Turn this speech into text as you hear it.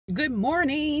Good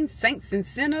morning, saints and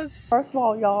sinners. First of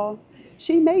all, y'all,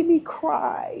 she made me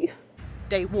cry.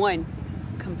 Day one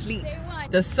complete.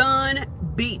 The sun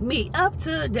beat me up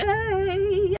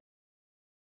today.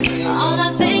 All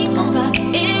I think about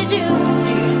is you.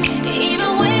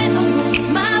 Even when I'm with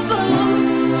my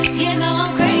boo, you know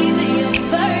I'm crazy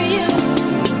over you.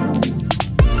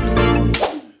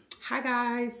 Hi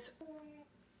guys.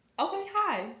 Okay,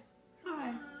 hi.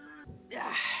 Hi.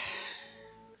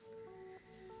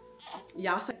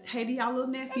 Y'all say hey to y'all little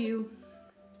nephew.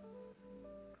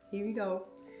 Here we go.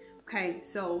 Okay,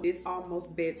 so it's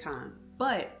almost bedtime,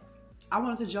 but I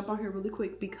wanted to jump on here really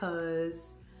quick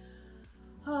because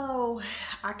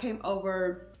I came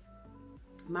over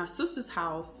my sister's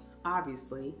house,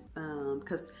 obviously,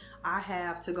 because I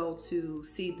have to go to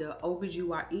see the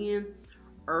OB-GYN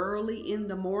early in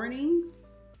the morning.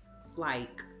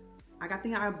 Like, I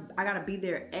gotta be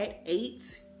there at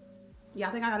 8. Yeah,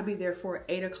 I think I gotta be there for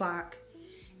 8 o'clock.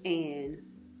 And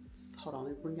hold on,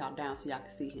 let me bring y'all down so y'all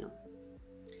can see him.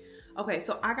 Okay,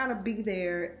 so I gotta be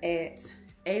there at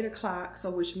 8 o'clock, so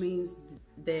which means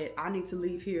that I need to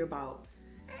leave here about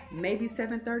maybe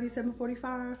 7:30,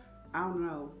 7:45. I don't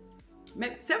know.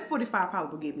 Maybe 7:45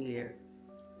 probably will get me there.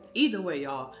 Either way,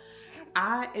 y'all,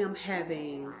 I am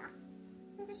having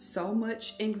so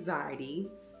much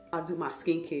anxiety. I do my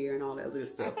skincare and all that other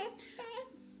stuff.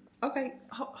 Okay,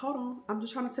 hold on. I'm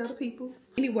just trying to tell the people.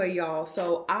 Anyway, y'all,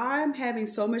 so I'm having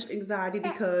so much anxiety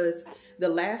because the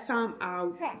last time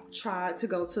I tried to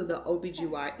go to the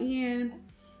OB-GYN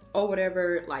or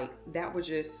whatever, like, that was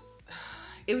just,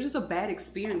 it was just a bad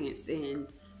experience. And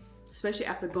especially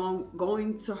after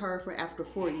going to her for after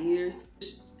 4 years,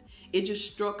 it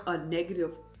just struck a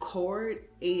negative chord,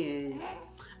 and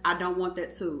I don't want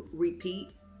that to repeat.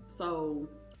 So,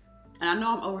 and I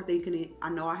know I'm overthinking it. I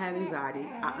know I have anxiety.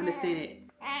 I understand it.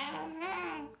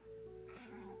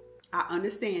 I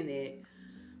understand that.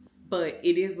 But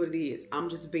it is what it is. I'm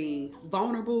just being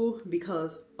vulnerable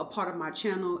because a part of my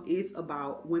channel is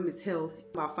about women's health,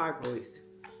 about fibroids.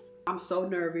 I'm so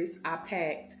nervous. I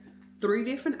packed 3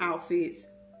 different outfits.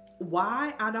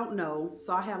 Why? I don't know.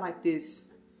 So I have like this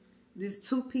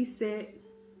 2-piece set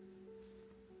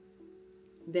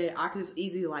that I can just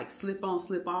easily like slip on,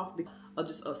 slip off. Or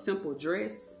just a simple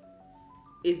dress.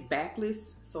 It's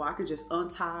backless, so I can just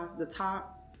untie the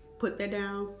top, put that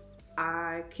down.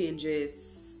 I can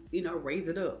just, you know, raise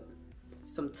it up.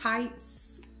 Some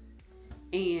tights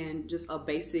and just a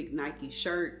basic Nike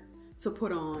shirt to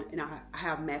put on, and I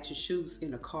have matching shoes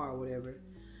in the car or whatever.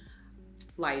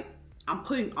 Like, I'm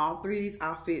putting all 3 of these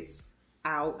outfits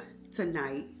out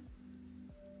tonight.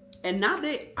 And not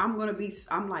that I'm putting this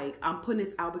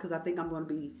out because I think I'm gonna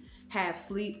be half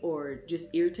sleep or just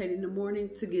irritated in the morning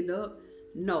to get up.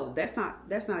 No, that's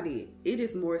not it. It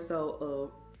is more so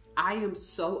of I am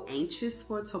so anxious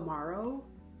for tomorrow.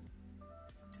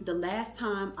 The last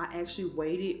time I actually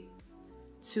waited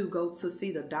to go to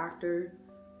see the doctor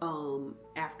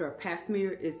after a pap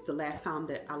smear is the last time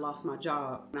that I lost my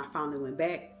job. When I finally went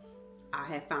back, I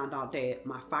had found out that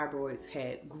my fibroids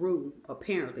had grew,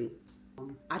 apparently.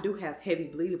 I do have heavy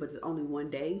bleeding, but it's only 1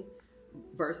 day.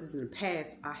 Versus in the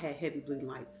past, I had heavy bleeding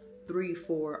like 3,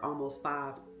 4, almost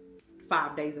 5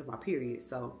 days of my period.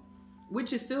 So,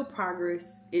 which is still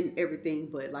progress in everything.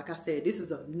 But like I said, this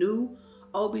is a new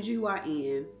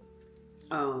OB-GYN.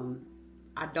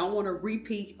 I don't want a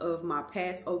repeat of my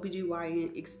past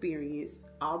OB-GYN experience.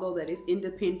 Although that is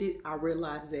independent, I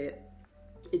realize that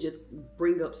it just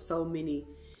brings up so many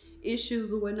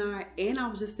issues or whatnot. And I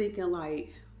was just thinking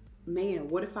like, man,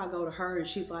 what if I go to her and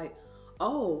she's like,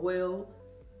 oh, well,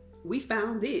 we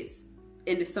found this,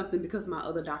 and it's something because my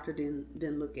other doctor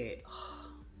didn't look at.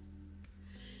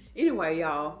 Anyway,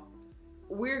 y'all,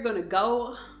 we're gonna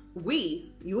go.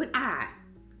 You and I,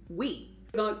 we're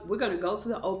gonna go to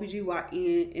the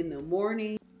OB-GYN in the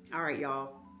morning. All right,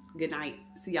 y'all. Good night.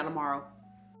 See y'all tomorrow.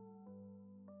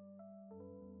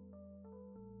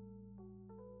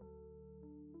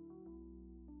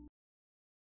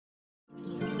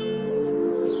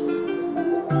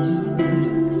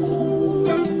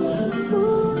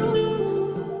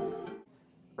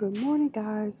 Good morning,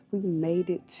 guys. We made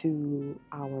it to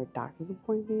our doctor's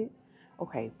appointment.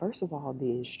 Okay, first of all,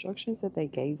 the instructions that they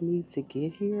gave me to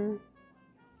get here,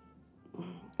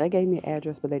 they gave me an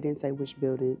address, but they didn't say which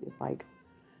building. It's like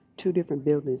 2 different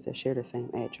buildings that share the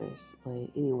same address. But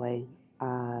anyway,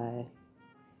 I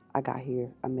got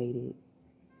here. I made it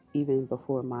even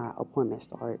before my appointment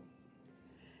started.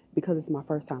 Because it's my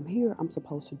first time here, I'm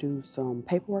supposed to do some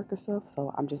paperwork and stuff,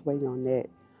 so I'm just waiting on that.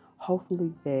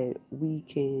 Hopefully that we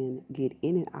can get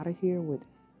in and out of here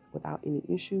without any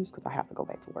issues, because I have to go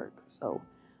back to work. So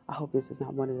I hope this is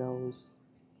not one of those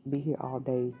be here all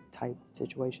day type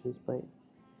situations, but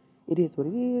it is what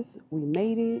it is. We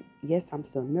made it. Yes, I'm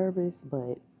still nervous,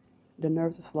 but the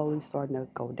nerves are slowly starting to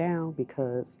go down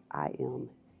because I am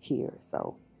here.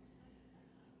 So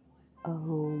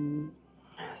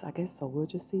I guess so. We'll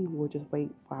just see. We'll just wait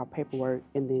for our paperwork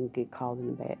and then get called in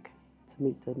the back to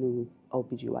meet the new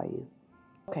OB-GYN.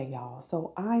 Okay, y'all.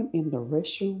 So I'm in the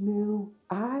restroom now.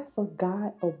 I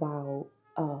forgot about,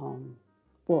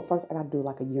 well, first I got to do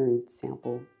like a urine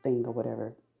sample thing or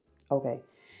whatever. Okay.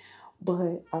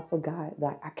 But I forgot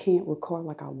that I can't record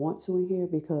like I want to in here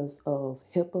because of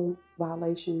HIPAA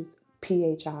violations,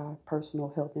 PHI,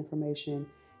 personal health information,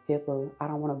 HIPAA. I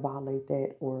don't want to violate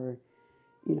that or,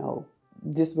 you know,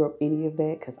 disrupt any of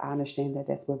that because I understand that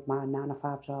that's with my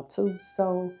 9-to-5 job too.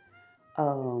 So,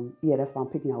 yeah, that's why I'm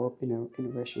picking y'all up in the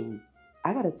restroom.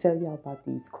 I got to tell y'all about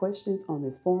these questions on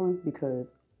this form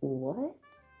because what?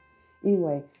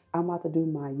 Anyway, I'm about to do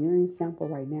my urine sample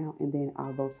right now and then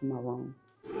I'll go to my room.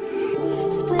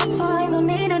 Split mind, no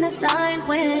need an aside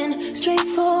when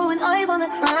straightforward, eyes on the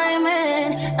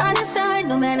climbing. I decide,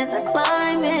 no man at the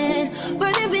climbing.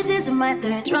 Burning bitches in my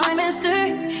third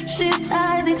trimester. Shift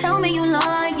eyes, they tell me you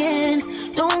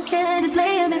lying. Don't care, just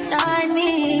lay them beside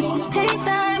me. Hey,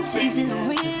 time, chasing the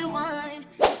rewind.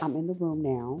 I'm in the room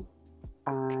now.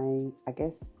 I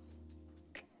guess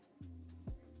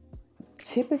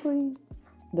typically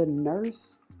the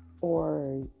nurse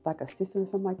or like assistant or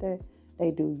something like that,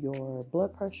 they do your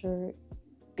blood pressure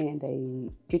and they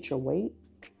get your weight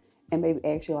and maybe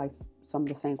ask you like some of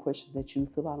the same questions that you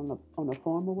fill out on the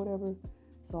form or whatever.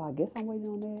 So I guess I'm waiting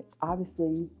on that.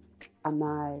 Obviously, I'm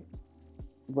not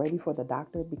ready for the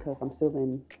doctor because I'm still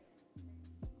in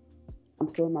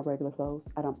my regular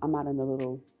clothes. I'm not in the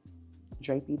little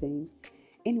drapey thing.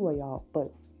 Anyway, y'all,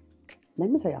 but let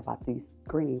me tell you about these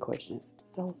screening questions.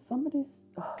 So some of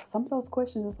those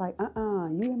questions is like,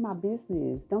 you in my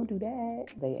business. Don't do that.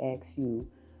 They ask you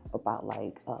about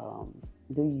like,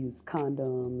 do you use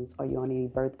condoms? Are you on any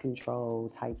birth control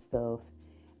type stuff?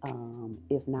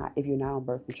 If you're not on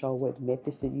birth control, what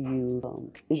methods do you use?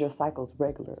 Is your cycles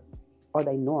regular? Are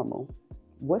they normal?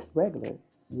 What's regular?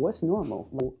 What's normal?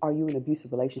 Are you in an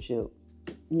abusive relationship?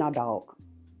 Not dog.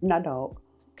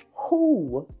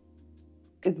 Who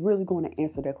is really going to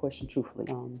answer that question truthfully?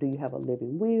 Do you have a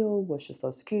living will? What's your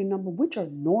social security number? Which are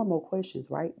normal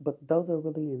questions, right? But those are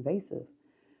really invasive.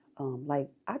 Like,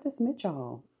 I just met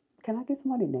y'all. Can I get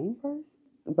somebody's name first?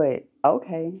 But,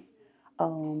 okay.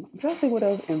 I'm trying to see what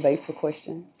else invasive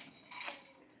question.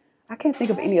 I can't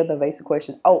think of any other invasive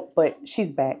question. Oh, but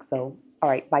she's back, so, all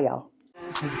right, bye, y'all.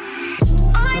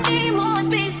 I need more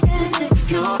space and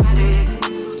security.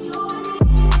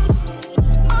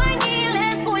 I need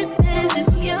less voices,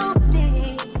 just you and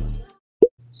me.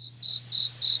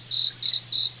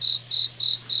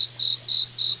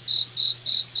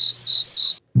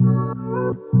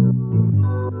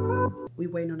 We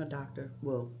waiting on the doctor.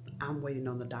 Well, I'm waiting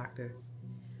on the doctor.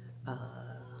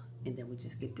 And then we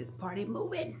just get this party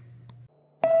moving.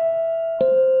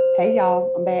 Hey,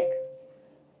 y'all, I'm back.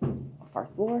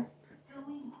 First floor.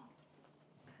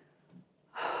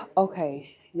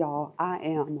 Okay, y'all, I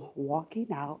am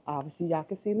walking out. Obviously, y'all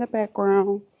can see in the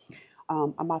background.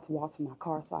 I'm about to walk to my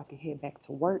car so I can head back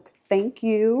to work. Thank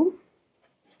you.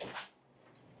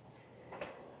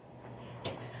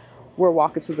 We're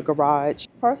walking to the garage.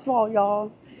 First of all,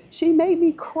 y'all, she made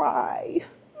me cry.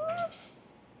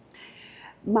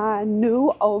 My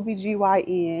new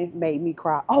OB-GYN made me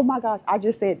cry. Oh my gosh, I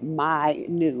just said my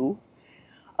new.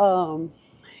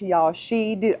 Y'all,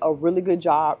 she did a really good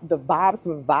job. The vibes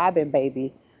were vibing,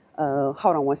 baby. Hold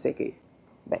on one second.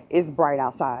 It's bright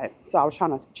outside, so I was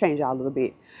trying to change out a little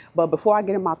bit. But before I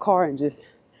get in my car and just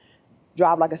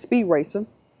drive like a speed racer,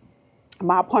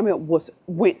 my appointment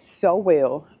went so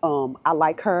well. I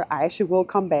like her. I actually will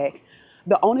come back.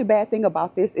 The only bad thing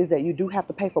about this is that you do have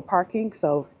to pay for parking,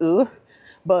 so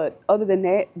But other than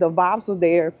that, the vibes were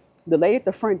there. The lady at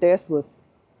the front desk was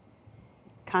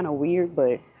kind of weird,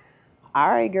 but all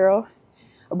right, girl.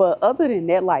 But other than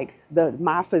that, like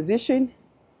my physician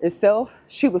itself,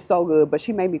 she was so good, but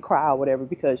she made me cry or whatever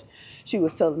because she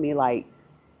was telling me like,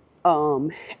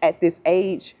 at this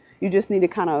age, you just need to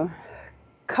kind of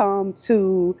come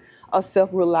to a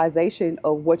self-realization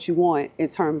of what you want in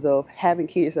terms of having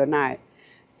kids or not.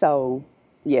 So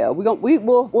yeah,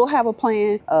 we'll have a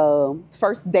plan.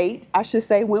 First date, I should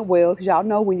say, went well because y'all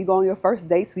know when you go on your first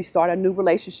dates, you start a new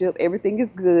relationship, everything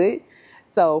is good.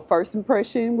 So first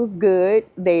impression was good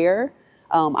there.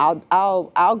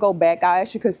 I'll go back. I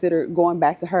actually consider going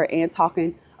back to her and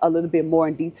talking a little bit more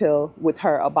in detail with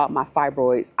her about my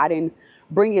fibroids. I didn't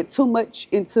bring it too much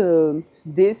into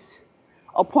this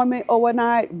appointment or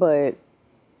whatnot, but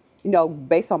you know,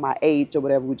 based on my age or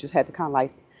whatever, we just had to kind of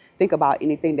like think about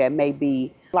anything that may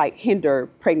be like hinder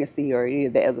pregnancy or any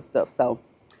of the other stuff. So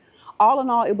all in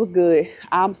all, it was good.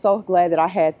 I'm so glad that I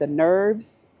had the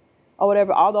nerves or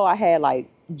whatever. Although I had like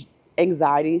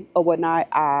anxiety or whatnot,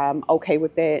 I'm okay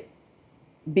with that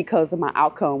because of my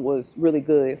outcome was really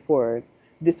good for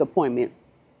this appointment.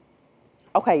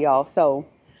 Okay, y'all. So,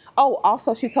 oh,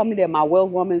 also she told me that my well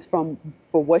woman's for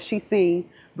what she's seen,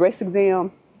 breast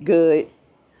exam, good.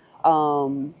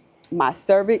 My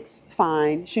cervix,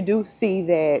 fine. She do see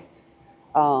that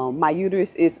my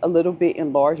uterus is a little bit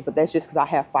enlarged, but that's just because I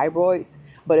have fibroids.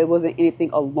 But it wasn't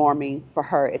anything alarming for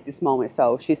her at this moment.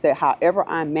 So she said, however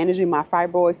I'm managing my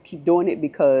fibroids, keep doing it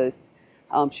because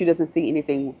she doesn't see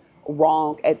anything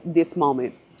wrong at this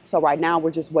moment. So right now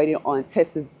we're just waiting on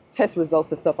test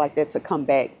results and stuff like that to come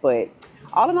back. But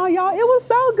all in all, y'all, it was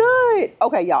so good.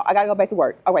 Okay, y'all, I gotta go back to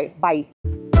work. All right, bye.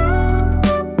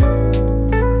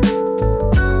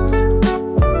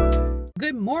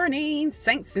 Good morning,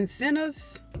 saints and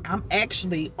sinners. I'm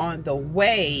actually on the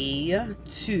way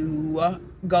to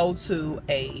go to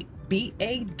a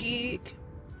BA gig,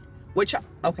 which,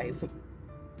 okay,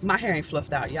 my hair ain't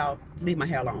fluffed out, y'all. Leave my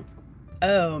hair alone.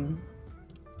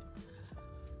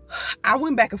 I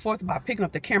went back and forth about picking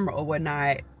up the camera or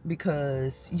whatnot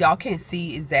because y'all can't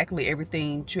see exactly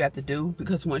everything that you have to do,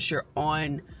 because once you're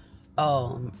on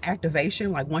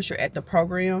activation, like once you're at the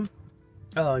program,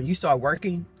 you start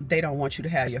working, they don't want you to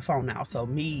have your phone out. So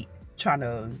me trying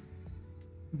to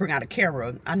bring out a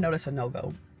camera, I know that's a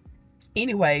no-go.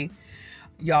 Anyway,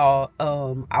 y'all,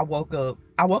 I woke up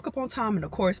on time, and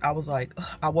of course I was like,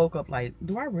 I woke up like,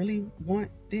 do I really want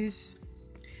this?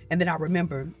 And then I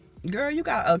remember, girl, you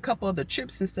got a couple of the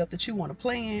trips and stuff that you want to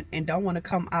plan and don't want to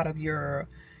come out of your,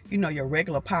 you know, your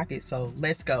regular pocket, so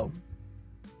let's go.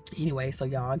 Anyway, so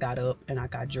y'all, I got up and I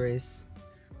got dressed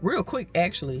real quick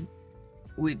actually,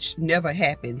 which never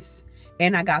happens,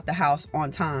 and I got the house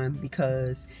on time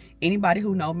because anybody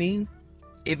who know me,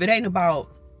 if it ain't about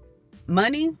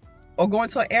money or going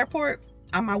to an airport,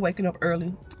 I'm not waking up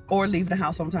early or leaving the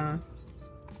house on time.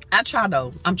 I try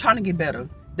though. I'm trying to get better.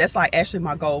 That's like actually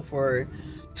my goal for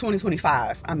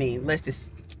 2025. I mean, let's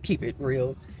just keep it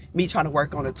real. Me trying to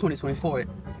work on the 2024.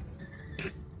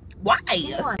 Why?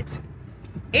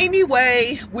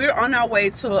 Anyway, we're on our way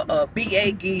to a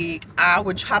BA gig. I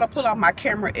would try to pull out my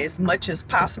camera as much as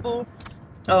possible.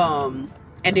 And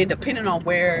then depending on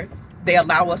where they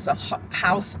allow us to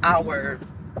house our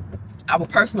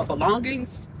personal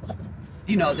belongings,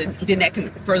 you know, then that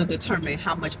can further determine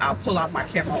how much I'll pull out my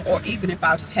camera, or even if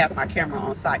I'll just have my camera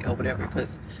on site or whatever,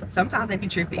 because sometimes they be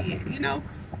trippy, you know.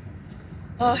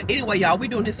 Anyway, y'all, we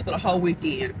doing this for the whole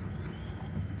weekend.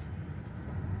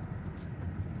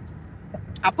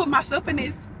 I put myself in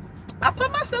this,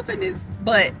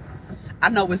 but I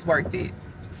know it's worth it.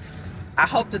 I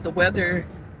hope that the weather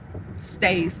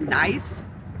stays nice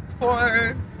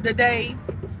for the day,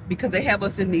 because they have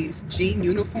us in these jean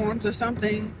uniforms or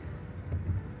something.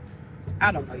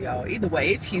 I don't know, y'all. Either way,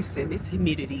 it's Houston, it's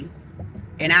humidity,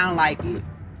 and I don't like it.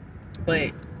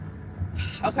 But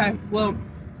okay, well,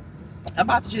 I'm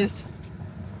about to just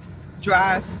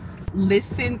drive,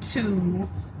 listen to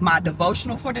my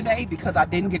devotional for today because I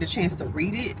didn't get a chance to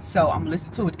read it, so I'm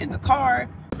listening to it in the car.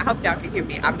 I hope y'all can hear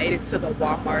me. I made it to the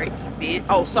Walmart event.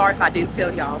 Oh, sorry if I didn't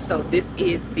tell y'all. So this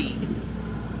is the,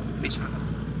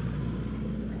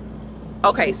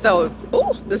 okay, so,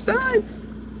 oh, the sun.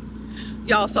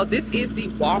 Y'all, so this is the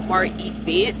Walmart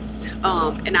event.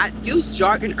 And I used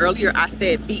jargon earlier. I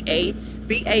said BA.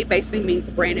 BA basically means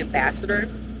brand ambassador.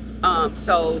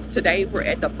 So today we're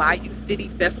at the Bayou City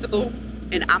Festival,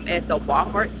 and I'm at the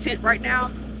Walmart tent right now,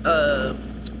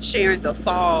 sharing the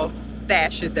fall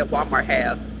fashions that Walmart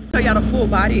have. Show y'all the full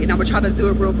body, and I'm gonna try to do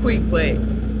it real quick, but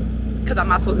because I'm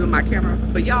not supposed to be on my camera.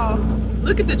 But y'all,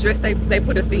 look at the dress they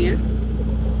put us in.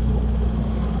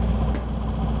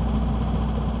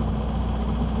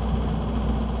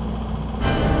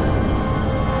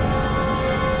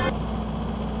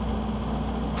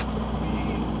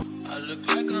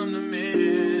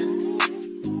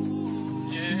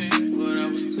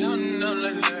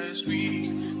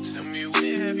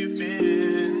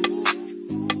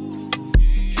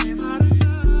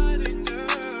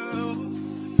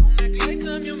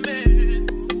 I'm your man,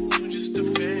 you're just a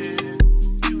fan.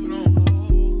 You don't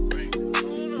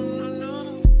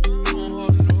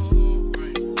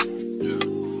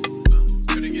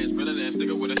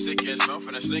nigga with a sick ass mouth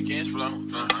and a slick ass flow.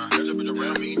 Catch up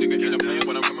around me, nigga, ain't a plan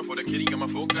when I'm coming for the kitty, got my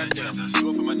phone goddamn. Do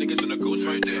it for my niggas and the ghost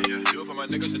right there. Do it for my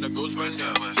niggas and the ghost right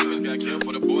now. Niggas got killed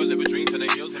for the boy, living dreams and they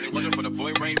heels, and they watching for the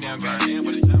boy right now. Goddamn,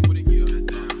 by the time with it kill.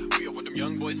 We are what them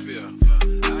young boys feel.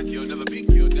 I kill, never be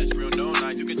killed, that's real, no lie.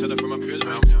 You can tell it from my peers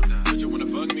right now. But you wanna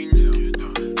fuck me down,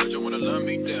 but you wanna love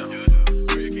me down.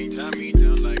 You can't tie me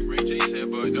down like Ray J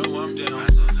said, but no, I'm down.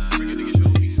 Bring a nigga, show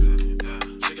me something.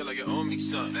 Shake it like it own me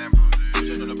something.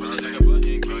 Check on the button like a button,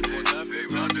 keep on that fit,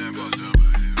 my damn boss.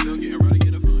 Still getting ready to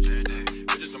get a function.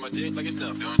 Bitches on my dick like it's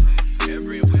nothing.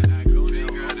 Everywhere I go now,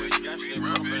 always got shit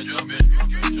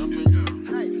jumping.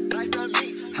 Hey, nice to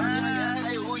meet.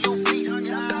 Hey, who you beat?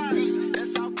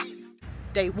 That's how peace.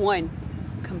 Day 1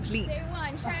 complete. Day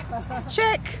 1, check.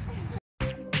 Check.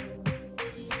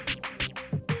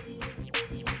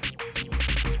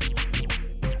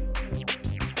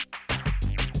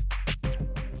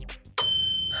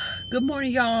 Good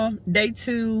morning, y'all. Day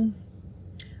 2.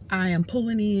 I am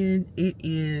pulling in. It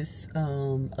is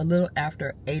a little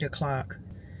after 8 o'clock.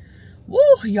 Woo,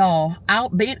 y'all.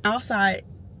 Been outside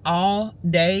all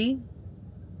day.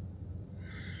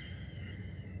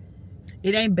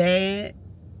 It ain't bad.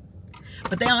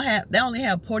 But they only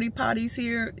have porta potties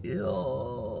here.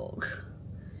 Ugh.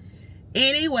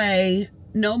 Anyway,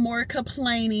 no more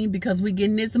complaining because we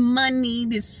getting this money,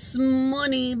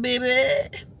 baby.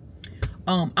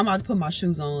 I'm about to put my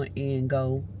shoes on and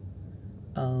go.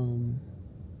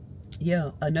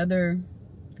 Yeah, another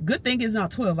good thing is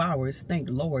not 12 hours, thank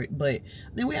the Lord. But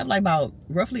then we have like about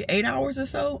roughly 8 hours or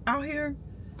so out here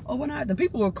overnight. The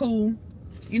people are cool.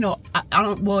 You know, I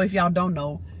don't, well, if y'all don't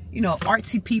know, you know,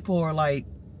 artsy people are like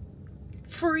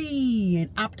free and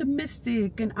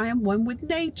optimistic, and I am one with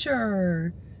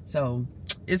nature. So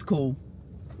it's cool.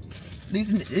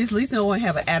 At least no one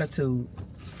have an attitude.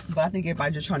 But I think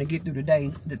everybody just trying to get through the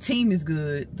day. The team is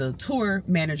good. The tour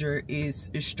manager is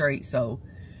straight. So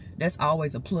that's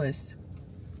always a plus.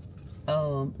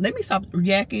 Let me stop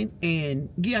yakking and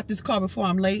get out this car before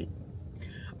I'm late.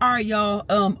 All right, y'all.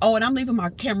 Oh, and I'm leaving my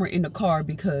camera in the car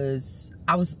because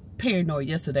I was paranoid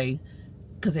yesterday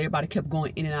because everybody kept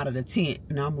going in and out of the tent.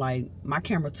 And I'm like, my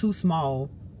camera too small.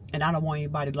 And I don't want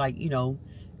anybody to, like, you know,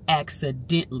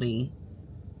 accidentally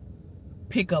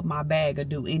pick up my bag or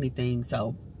do anything.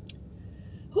 So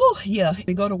whew, yeah,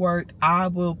 we go to work. I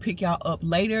will pick y'all up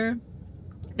later.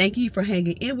 Thank you for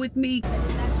hanging in with me.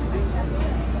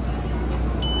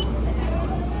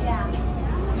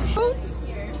 Boots.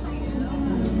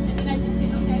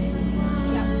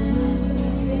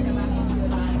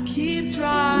 Keep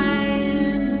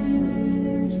trying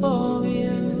for you.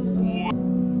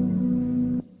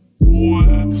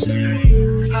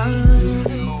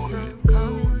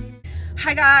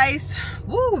 Hi guys.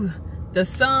 Woo! The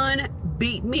sun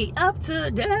beat me up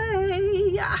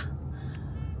today.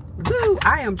 Woo!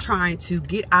 I am trying to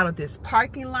get out of this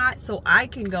parking lot so I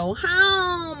can go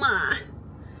home.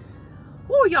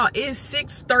 Woo, y'all, it's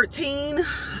 6:13.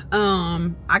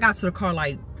 I got to the car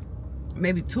like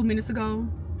maybe 2 minutes ago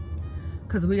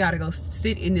because we gotta go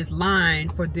sit in this line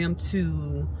for them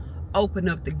to open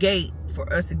up the gate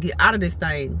for us to get out of this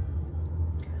thing.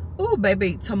 Ooh,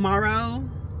 baby, tomorrow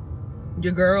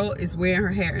your girl is wearing her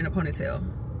hair in a ponytail.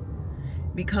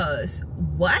 Because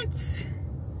what?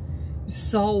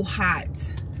 So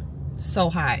hot. So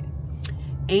hot.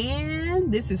 And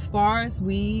this is as far as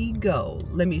we go.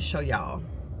 Let me show y'all.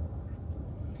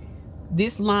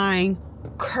 This line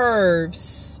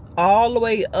curves all the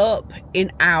way up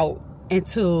and out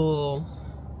until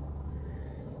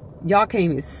y'all can't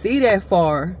even see that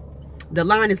far. The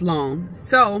line is long.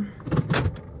 So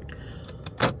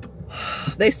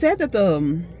they said that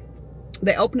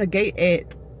they opened the gate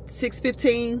at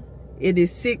 6:15. It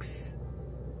is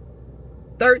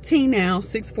 6:13 now,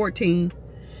 6:14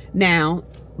 now.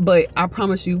 But I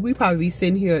promise you, we probably be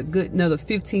sitting here a good another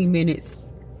 15 minutes.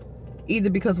 Either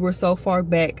because we're so far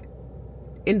back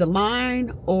in the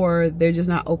line or they're just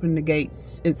not opening the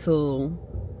gates until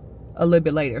a little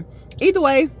bit later. Either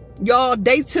way, y'all,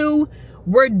 day 2,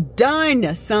 we're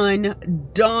done, son.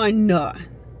 Done.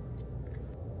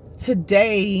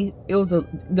 Today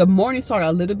the morning started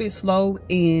a little bit slow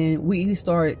and we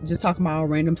started just talking about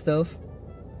random stuff,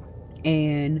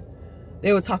 and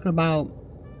they were talking about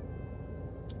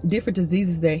different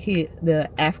diseases that hit the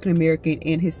African American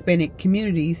and Hispanic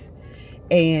communities,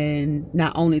 and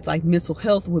not only it's like mental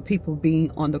health with people being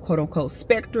on the quote-unquote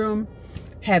spectrum,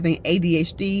 having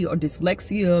ADHD or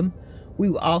dyslexia.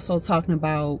 We were also talking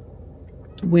about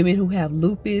women who have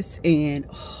lupus, and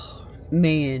oh,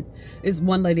 man, this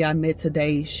one lady I met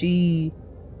today, she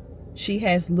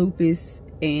has lupus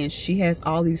and she has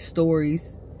all these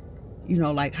stories you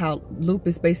know, like how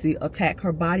lupus basically attack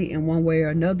her body in one way or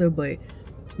another, but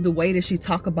the way that she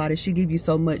talk about it, she give you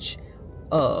so much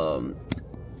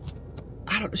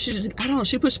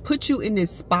she put you in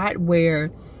this spot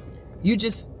where you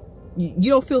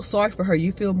don't feel sorry for her.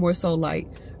 You feel more so like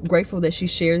grateful that she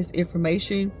shares this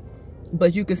information,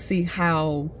 but you can see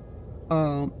how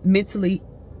mentally,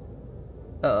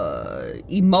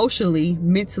 emotionally,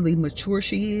 mentally mature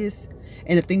she is,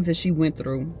 and the things that she went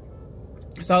through.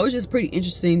 So it was just pretty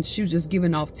interesting. She was just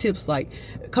giving off tips, like,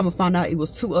 come and find out it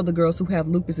was 2 other girls who have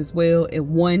lupus as well, and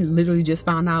one literally just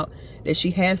found out that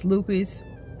she has lupus.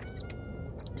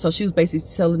 So she was basically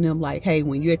telling them, like, hey,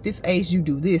 when you're at this age, you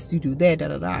do this, you do that, da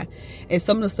da da. And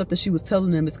some of the stuff that she was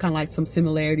telling them is kind of like some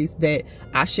similarities that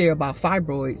I share about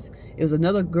fibroids. It was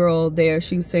another girl there.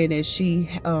 She was saying that she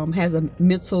has a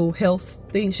mental health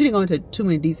thing. She didn't go into too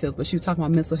many details, but she was talking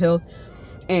about mental health.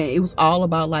 And it was all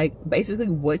about, like, basically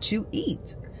what you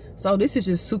eat. So this is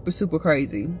just super, super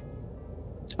crazy.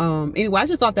 Anyway, I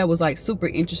just thought that was, like, super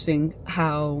interesting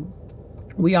how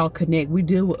we all connect. We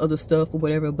deal with other stuff or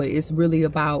whatever, but it's really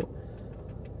about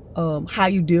how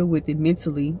you deal with it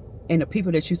mentally, and the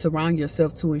people that you surround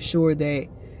yourself to ensure that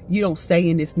you don't stay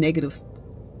in this negative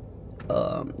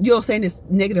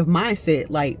mindset.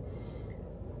 Like,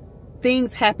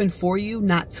 things happen for you,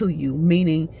 not to you.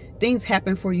 Meaning, things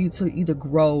happen for you to either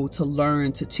grow, to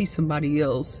learn, to teach somebody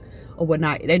else or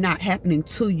whatnot. They're not happening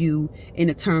to you in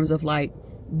the terms of, like,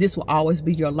 this will always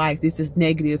be your life. This is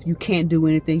negative. You can't do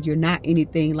anything. You're not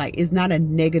anything. Like, it's not a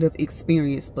negative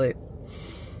experience. But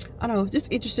I don't know,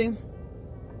 just interesting.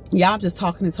 Yeah, I'm just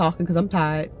talking and talking because I'm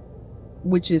tired,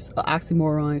 which is an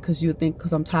oxymoron, because you think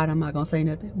because I'm tired I'm not gonna say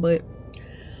nothing. But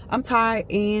I'm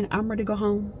tired and I'm ready to go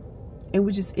home, and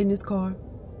we're just in this car.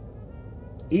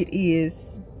 It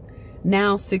is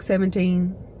now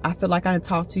 6:17. I feel like I done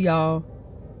talked to y'all.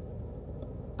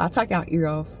 I take y'all ear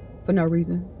off for no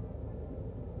reason.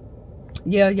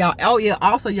 Yeah, y'all. Oh yeah,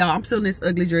 also y'all, I'm still in this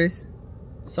ugly dress.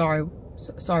 Sorry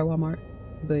Walmart.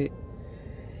 But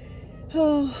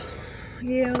oh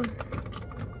yeah,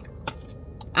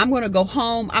 I'm gonna go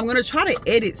home. I'm gonna try to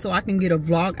edit so I can get a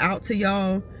vlog out to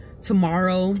y'all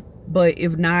tomorrow, but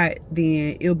if not,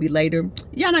 then it'll be later.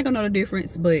 Y'all not gonna know the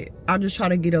difference, but I'll just try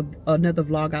to get another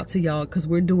vlog out to y'all, because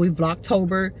we're doing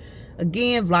Vlogtober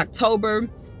again. Vlogtober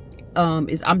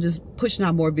is, I'm just pushing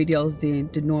out more videos than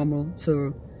the normal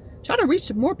to try to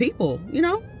reach more people, you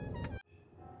know.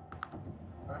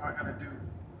 What am I gonna do?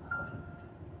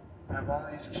 I have all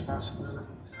of these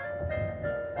responsibilities,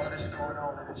 all of this going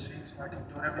on, and it seems like I'm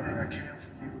doing everything I can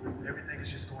for you, and everything is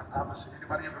just going opposite.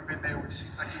 Anybody ever been there where it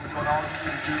seems like you were doing all you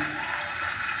need to do?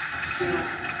 Still, you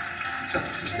took 2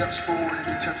 steps forward and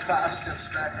you took 5 steps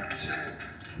back, and you're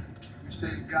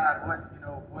saying, God,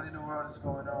 what in the world is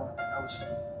going on? And I was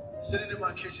sitting in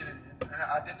my kitchen and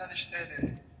I didn't understand it.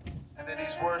 And then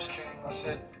these words came. I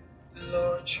said,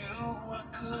 Lord, you are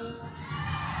good.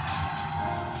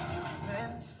 You've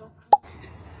been so good.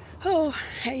 Oh,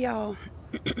 hey y'all.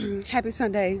 Happy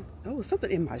Sunday. Oh, something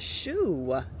in my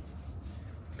shoe.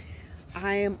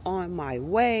 I am on my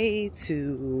way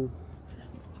to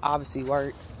obviously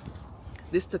work.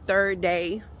 This is the 3rd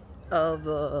day of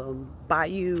the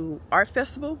Bayou Art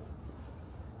Festival.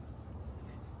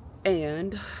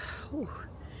 And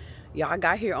y'all, I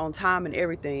got here on time and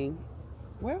everything.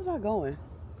 Where was I going?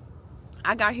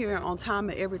 I got here on time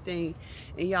and everything,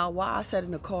 and y'all, while I sat in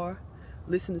the car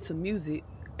listening to music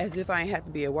as if I ain't have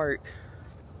to be at work.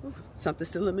 Ooh, something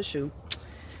still in my shoe.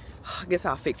 I guess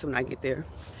I'll fix it when I get there.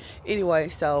 Anyway,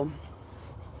 so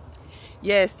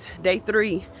yes, day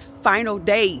 3, final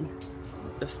day.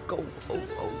 Let's go.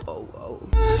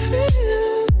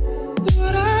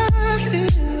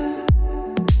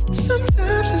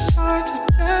 Sometimes it's hard to